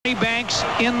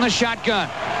in the shotgun.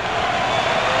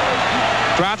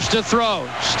 Drops to throw.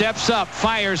 Steps up.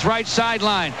 Fires right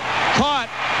sideline. Caught.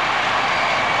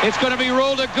 It's going to be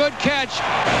ruled a good catch.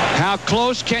 How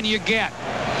close can you get?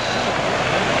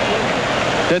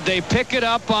 Did they pick it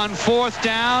up on 4th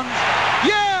down?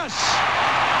 Yes!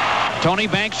 Tony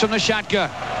Banks from the shotgun.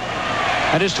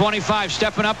 At his 25,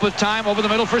 stepping up with time over the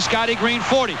middle for Scotty Green.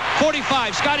 40,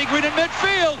 45, Scotty Green in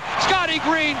midfield. Scotty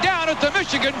Green down at the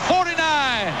Michigan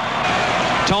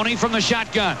 49. Tony from the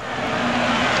shotgun.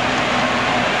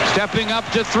 Stepping up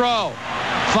to throw.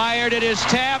 Fired, it is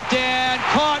tapped and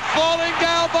caught, falling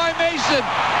down by Mason.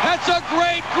 That's a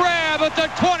great grab at the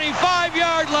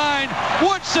 25-yard line.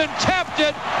 Woodson tapped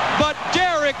it, but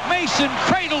Derek Mason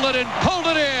cradled it and pulled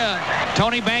it in.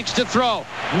 Tony Banks to throw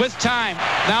with time.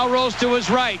 Now rolls to his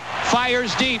right.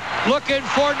 Fires deep. Looking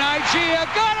for Nigeria.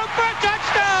 Got him for a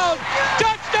touchdown!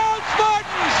 Touchdown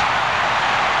Spartans!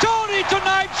 Tony to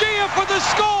Nigeria for the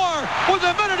score with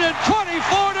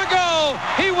 1:24 to go.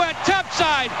 He went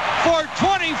topside for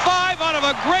 25 out of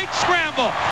a great scramble.